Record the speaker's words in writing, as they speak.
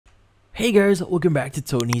Hey guys, welcome back to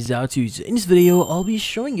Tony's How-Tos. In this video, I'll be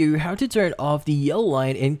showing you how to turn off the yellow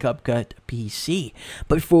line in CapCut PC.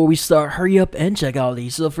 But before we start, hurry up and check out the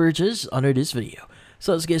suffrages under this video.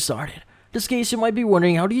 So let's get started. In this case, you might be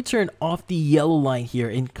wondering, how do you turn off the yellow line here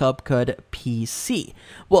in CapCut PC?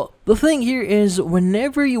 Well, the thing here is,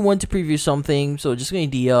 whenever you want to preview something, so just an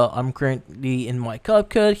idea, I'm currently in my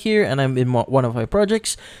CapCut here, and I'm in one of my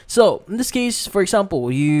projects. So in this case, for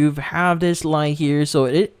example, you have this line here, so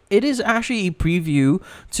it is actually a preview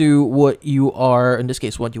to what you are, in this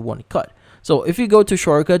case, what you want to cut. So if you go to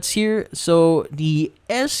shortcuts here, so the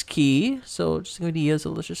S key, so just going to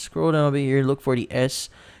so let's just scroll down over here, look for the S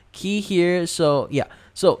key here. So yeah,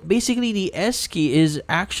 so basically the S key is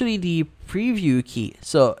actually the preview key.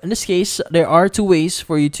 So in this case, there are two ways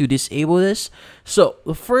for you to disable this. So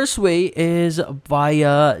the first way is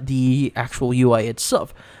via the actual UI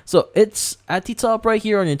itself. So it's at the top right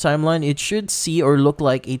here on your timeline. It should see or look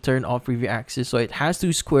like a turn off preview axis. So it has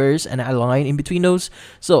two squares and a line in between those.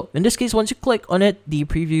 So in this case, once you click on it, the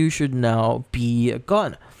preview should now be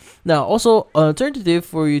gone. Now, also, an alternative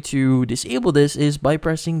for you to disable this is by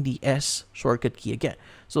pressing the S shortcut key again.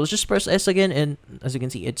 So let's just press S again, and as you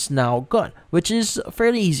can see, it's now gone, which is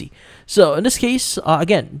fairly easy. So in this case,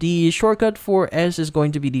 again, the shortcut for S is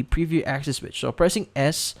going to be the preview axis switch. So pressing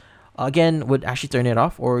S again would actually turn it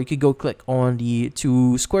off, or you could go click on the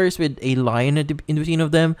two squares with a line in between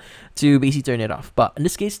of them to basically turn it off. But in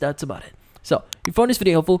this case, that's about it. So if you found this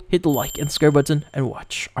video helpful, hit the like and subscribe button and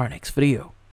watch our next video.